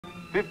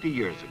50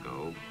 years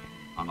ago,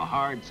 on the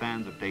hard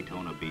sands of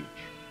Daytona Beach,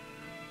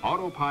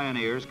 auto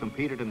pioneers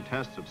competed in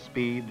tests of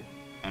speed,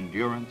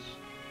 endurance,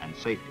 and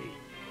safety.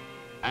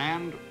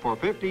 And for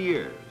 50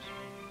 years,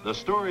 the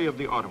story of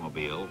the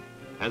automobile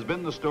has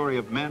been the story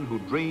of men who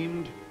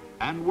dreamed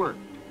and worked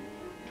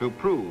to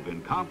prove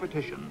in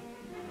competition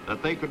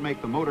that they could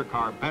make the motor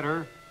car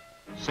better,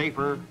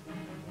 safer,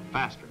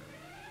 faster.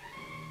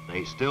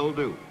 They still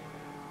do.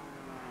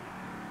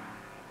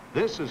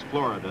 This is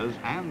Florida's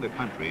and the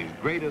country's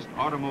greatest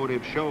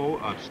automotive show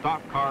of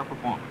stock car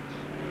performance.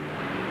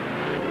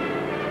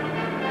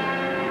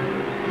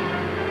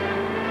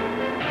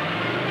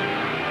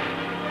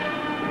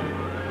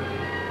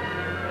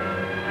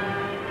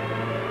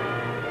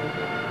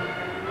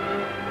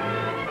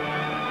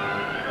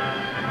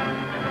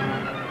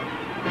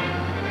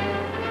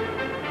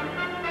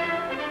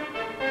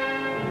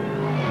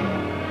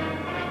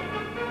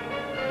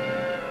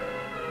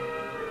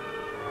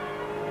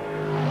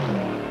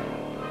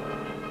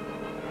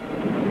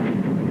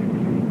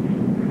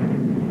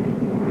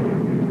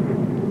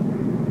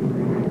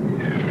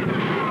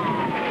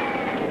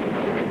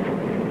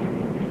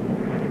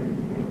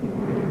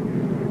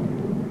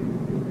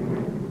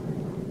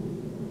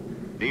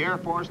 The Air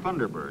Force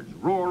Thunderbirds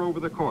roar over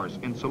the course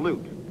in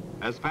salute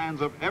as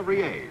fans of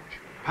every age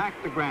pack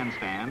the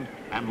grandstand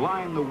and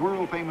line the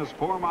world-famous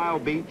 4-mile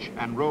beach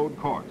and road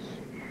course.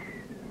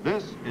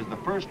 This is the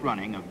first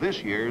running of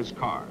this year's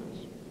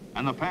cars,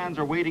 and the fans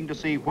are waiting to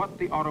see what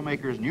the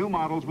automakers' new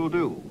models will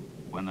do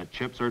when the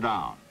chips are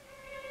down.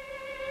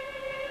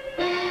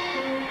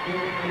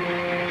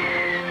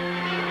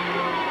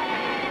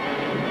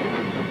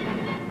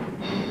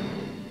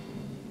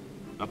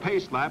 The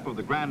pace lap of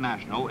the Grand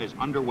National is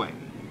underway.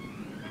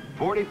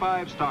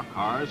 45 stock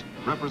cars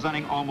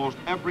representing almost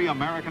every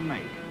American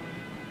make.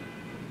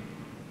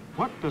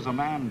 What does a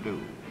man do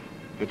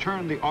to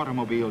turn the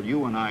automobile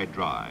you and I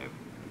drive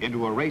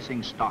into a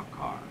racing stock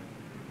car,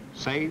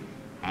 safe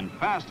and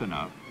fast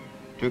enough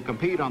to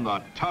compete on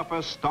the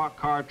toughest stock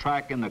car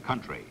track in the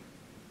country?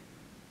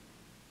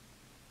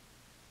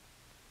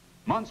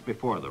 Months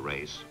before the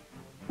race,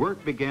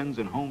 work begins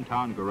in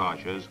hometown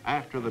garages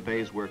after the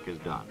day's work is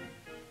done.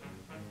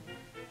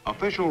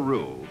 Official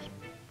rules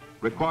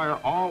require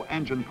all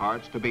engine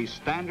parts to be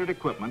standard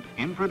equipment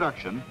in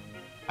production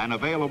and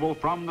available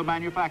from the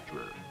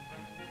manufacturer.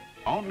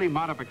 Only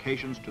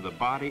modifications to the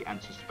body and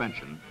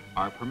suspension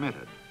are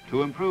permitted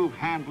to improve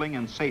handling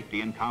and safety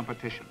in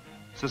competition.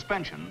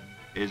 Suspension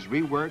is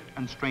reworked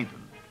and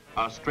strengthened.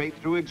 A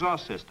straight-through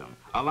exhaust system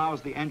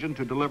allows the engine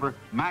to deliver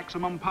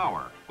maximum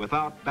power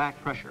without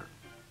back pressure.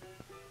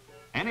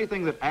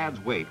 Anything that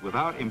adds weight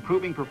without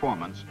improving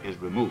performance is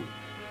removed.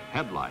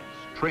 Headlights,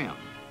 trim,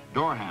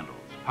 door handles,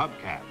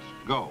 hubcaps,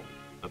 go.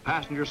 The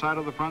passenger side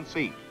of the front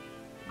seat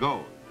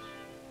goes.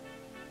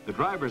 The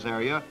driver's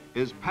area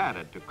is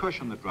padded to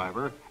cushion the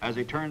driver as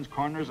he turns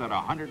corners at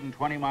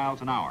 120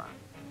 miles an hour.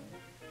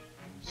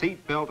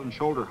 Seat belt and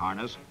shoulder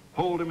harness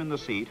hold him in the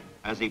seat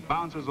as he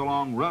bounces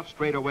along rough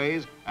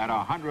straightaways at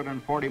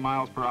 140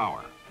 miles per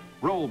hour.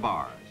 Roll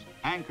bars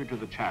anchored to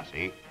the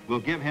chassis will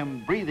give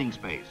him breathing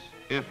space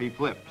if he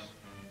flips.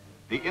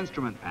 The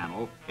instrument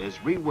panel is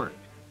reworked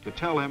to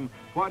tell him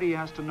what he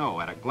has to know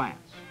at a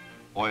glance: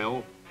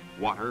 oil,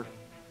 water,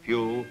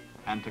 fuel,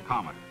 and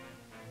tachometer.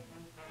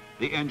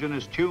 The engine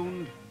is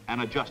tuned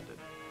and adjusted.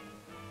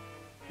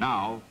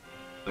 Now,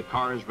 the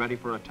car is ready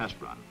for a test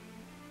run.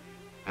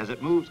 As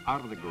it moves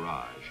out of the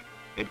garage,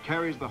 it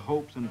carries the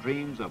hopes and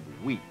dreams of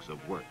weeks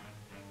of work.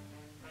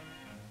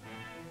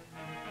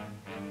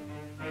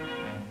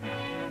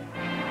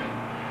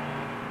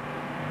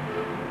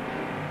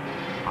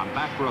 On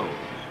back roads,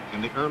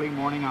 in the early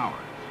morning hours,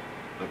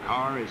 the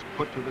car is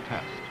put to the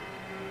test.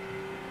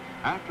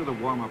 After the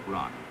warm-up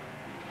run,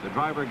 the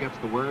driver gets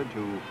the word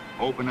to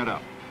open it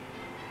up.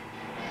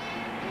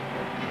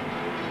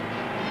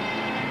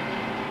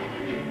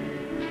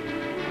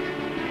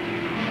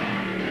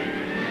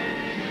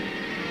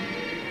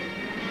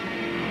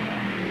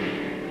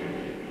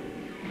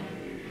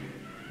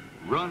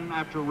 Run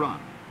after run,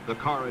 the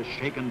car is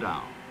shaken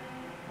down.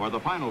 For the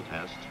final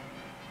test,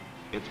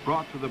 it's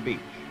brought to the beach.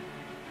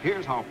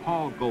 Here's how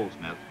Paul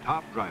Goldsmith,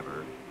 top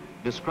driver,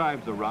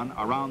 describes the run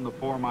around the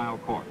 4-mile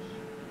course.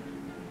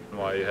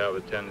 Why you have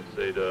a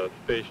tendency to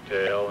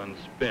fishtail and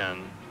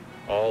spin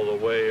all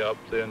the way up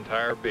the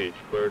entire beach,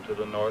 clear to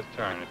the north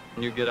turn.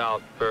 You get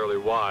out fairly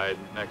wide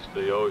next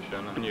to the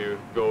ocean, and you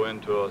go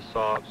into a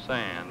soft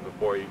sand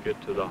before you get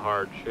to the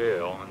hard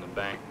shale and the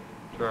bank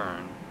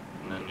turn.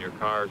 And then your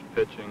car's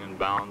pitching and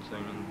bouncing,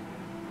 and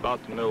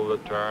about the middle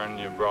of the turn,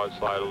 you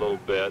broadside a little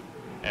bit,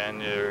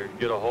 and you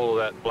get a hold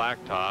of that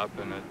blacktop,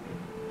 and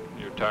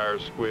your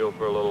tires squeal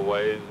for a little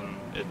ways,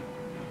 and it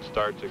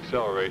starts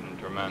accelerating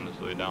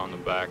tremendously down the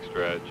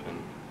backstretch.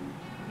 And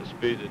the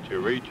speed that you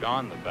reach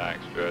on the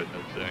backstretch,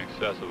 it's in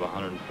excess of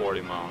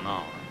 140 miles an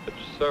hour.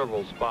 It's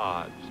several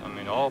spots. I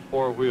mean, all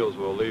 4 wheels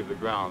will leave the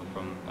ground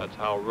from, that's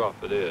how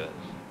rough it is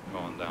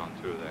going down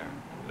through there.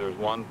 There's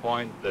one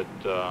point that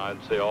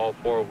I'd say all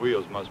four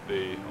wheels must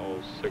be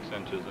 6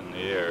 inches in the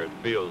air. It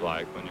feels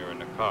like when you're in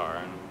the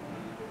car, and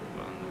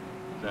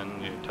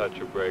then you touch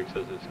your brakes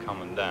as it's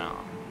coming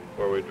down.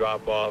 Where we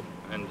drop off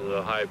into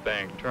the high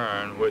bank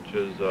turn, which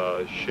is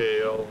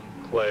shale,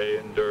 clay,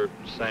 and dirt,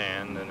 and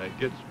sand, and it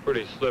gets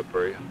pretty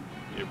slippery.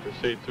 You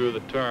proceed through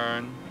the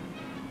turn,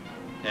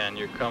 and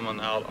you're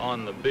coming out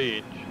on the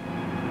beach.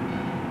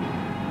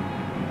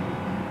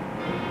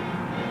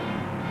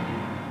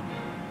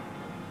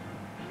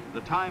 The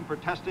time for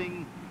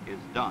testing is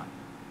done.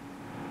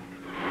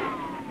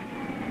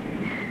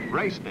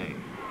 Race day.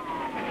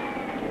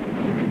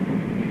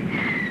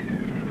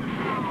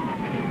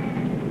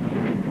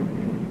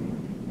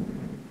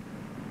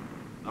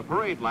 The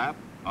parade lap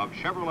of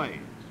Chevrolets,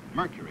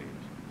 Mercurys,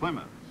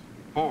 Plymouths,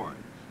 Fords,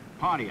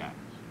 Pontiacs,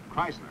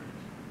 Chryslers,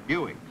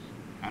 Buicks,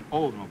 and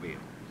Oldsmobiles.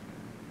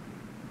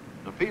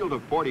 The field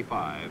of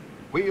 45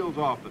 wheels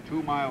off the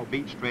 2-mile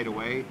beach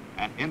straightaway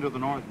and into the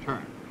north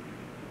turn.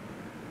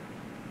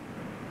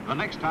 The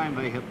next time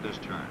they hit this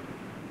turn,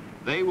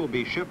 they will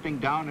be shifting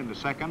down into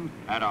second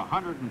at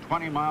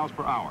 120 miles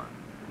per hour.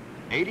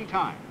 80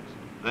 times,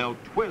 they'll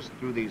twist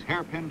through these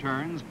hairpin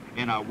turns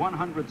in a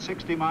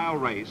 160-mile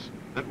race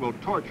that will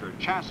torture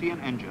chassis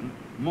and engine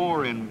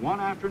more in one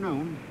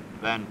afternoon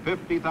than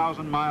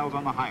 50,000 miles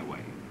on the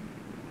highway.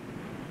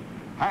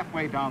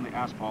 Halfway down the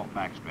asphalt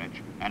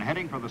backstretch and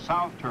heading for the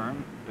south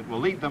turn that will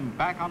lead them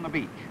back on the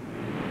beach.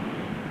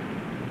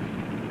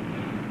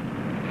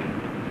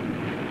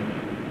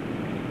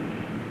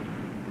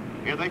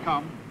 Here they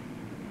come.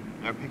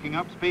 They're picking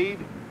up speed.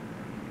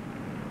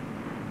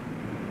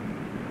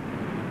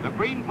 The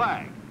green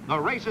flag. The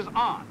race is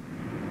on.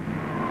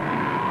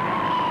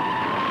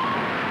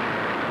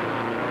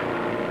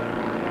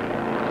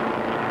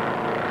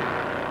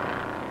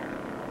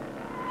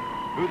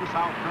 Through the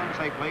south turn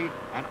safely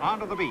and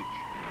onto the beach.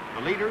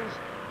 The leaders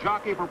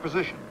jockey for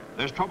position.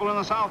 There's trouble in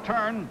the south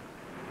turn.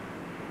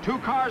 2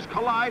 cars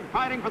collide,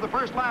 fighting for the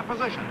first lap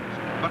positions,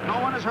 but no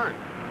one is hurt.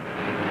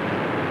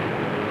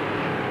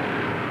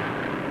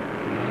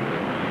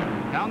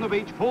 Down the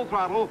beach, full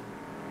throttle.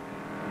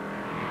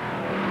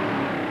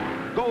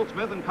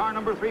 Goldsmith in car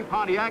number 3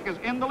 Pontiac is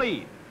in the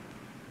lead.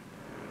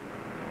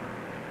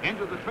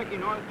 Into the tricky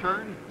north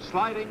turn,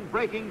 sliding,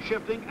 braking,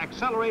 shifting,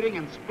 accelerating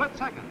in split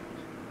seconds.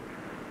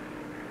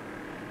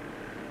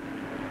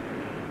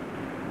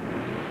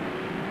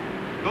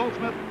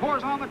 Goldsmith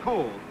pours on the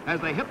coal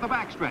as they hit the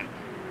backstretch.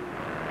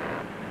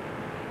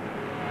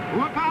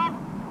 Look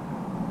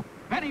out!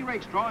 Benny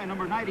Rakestraw in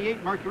number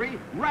 98 Mercury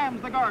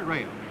rams the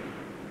guardrail.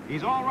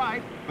 He's all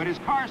right, but his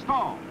car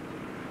stalls.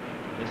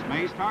 This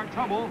may start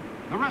trouble.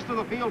 The rest of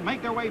the field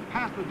make their way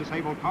past the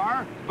disabled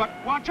car, but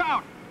watch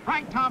out!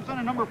 Frank Thompson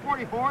in number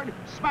 40 Ford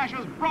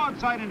smashes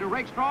broadside into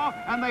Rakestraw,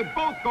 and they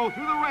both go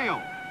through the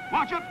rail.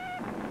 Watch it!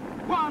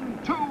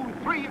 1,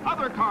 2, 3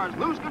 other cars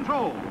lose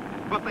control,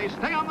 but they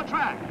stay on the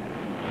track.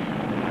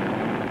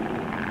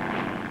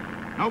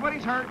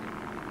 Nobody's hurt,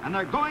 and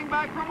they're going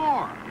back for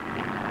more.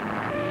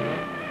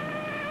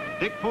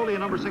 Dick Foley,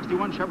 number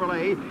 61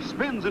 Chevrolet,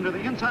 spins into the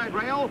inside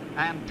rail,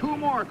 and 2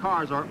 more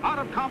cars are out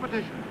of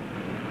competition.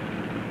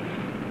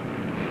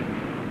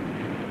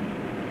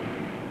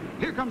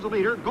 Here comes the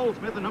leader,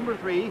 Goldsmith, in number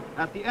 3,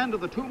 at the end of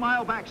the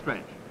 2-mile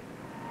backstretch.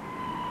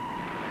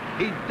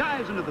 He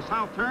dives into the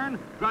south turn,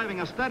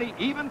 driving a steady,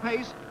 even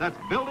pace that's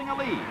building a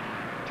lead.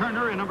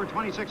 Turner in number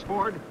 26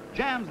 Ford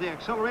jams the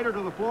accelerator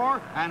to the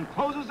floor and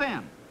closes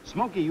in.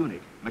 Smokey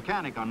Unick,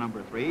 mechanic on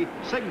number 3,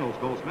 signals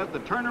Goldsmith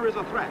that Turner is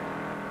a threat.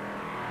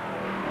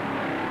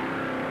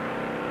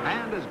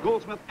 And as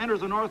Goldsmith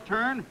enters the north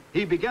turn,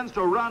 he begins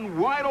to run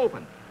wide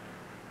open.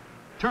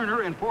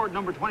 Turner in Ford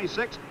number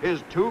 26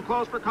 is too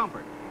close for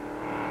comfort.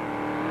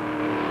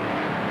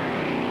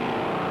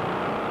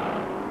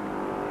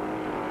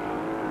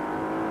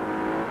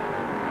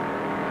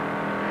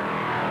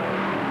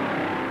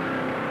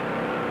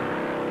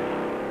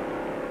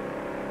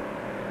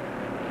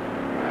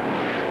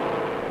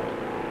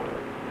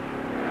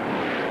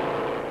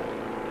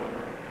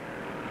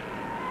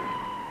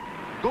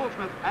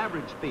 Goldsmith's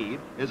average speed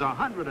is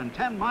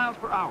 110 miles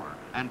per hour,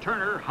 and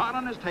Turner, hot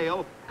on his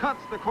tail,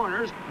 cuts the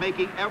corners,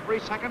 making every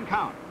second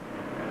count.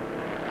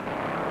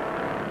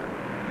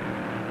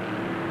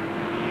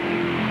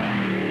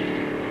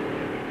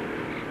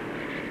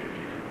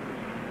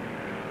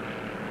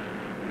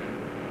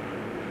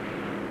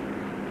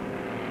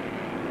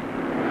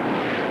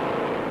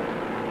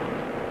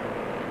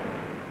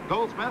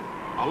 Goldsmith,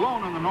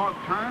 alone in the north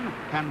turn,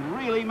 can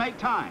really make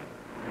time.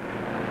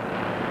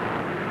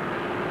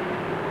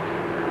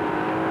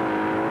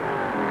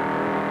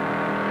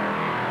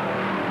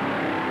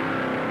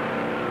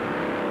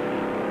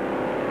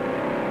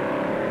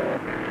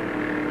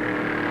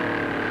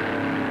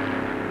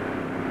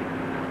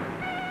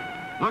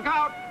 Look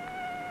out!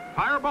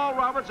 Fireball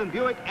Roberts in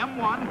Buick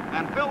M1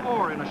 and Phil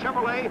Orr in a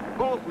Chevrolet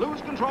both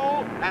lose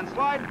control and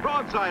slide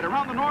broadside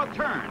around the north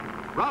turn.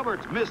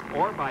 Roberts missed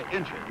Orr by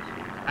inches,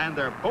 and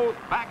they're both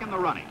back in the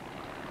running.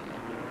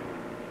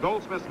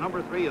 Goldsmith's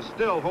number 3 is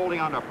still holding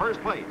on to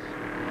first place.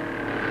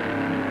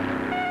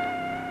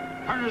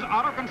 Turner's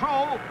out of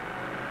control.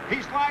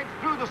 He slides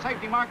through the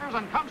safety markers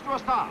and comes to a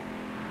stop.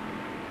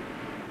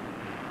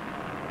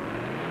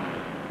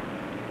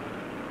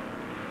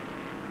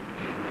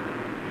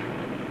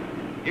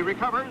 He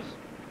recovers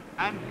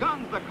and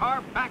guns the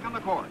car back on the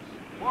course.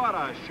 What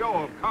a show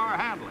of car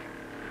handling.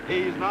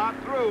 He's not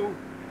through.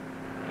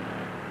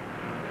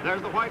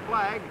 There's the white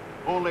flag.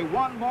 Only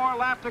one more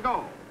lap to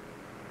go.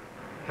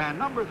 Can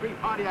number 3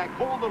 Pontiac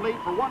hold the lead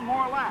for one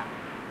more lap?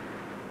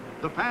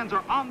 The fans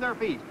are on their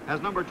feet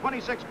as number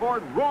 26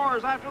 Ford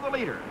roars after the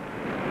leader.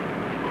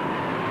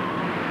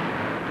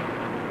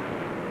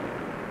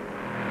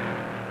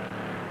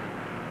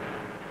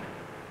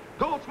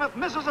 Goldsmith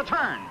misses a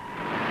turn.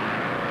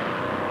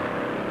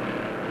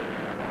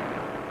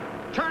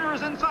 Turner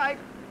is in sight.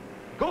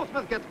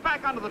 Goldsmith gets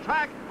back onto the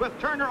track with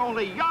Turner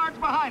only yards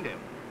behind him.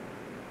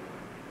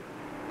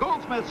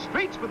 Goldsmith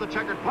streaks for the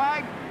checkered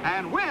flag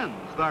and wins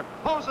the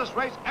closest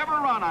race ever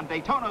run on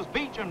Daytona's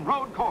beach and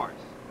road course.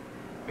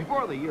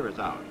 Before the year is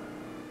out,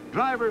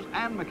 drivers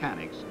and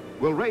mechanics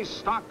will race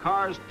stock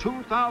cars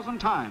 2,000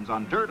 times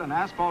on dirt and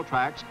asphalt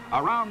tracks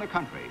around the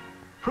country,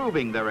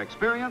 proving their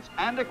experience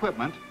and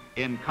equipment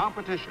in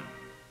competition.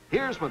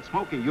 Here's what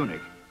Smokey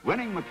Unick,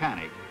 winning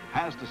mechanic,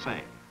 has to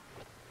say.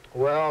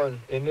 Well,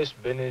 in this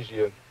business,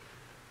 you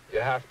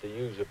have to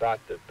use about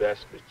the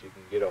best that you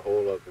can get a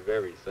hold of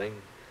everything.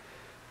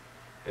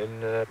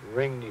 In the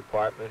ring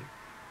department,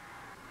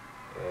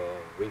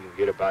 we can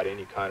get about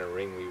any kind of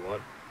ring we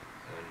want,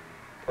 and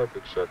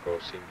Perfect Circle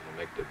seems to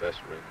make the best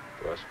ring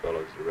for us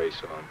fellows to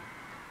race on.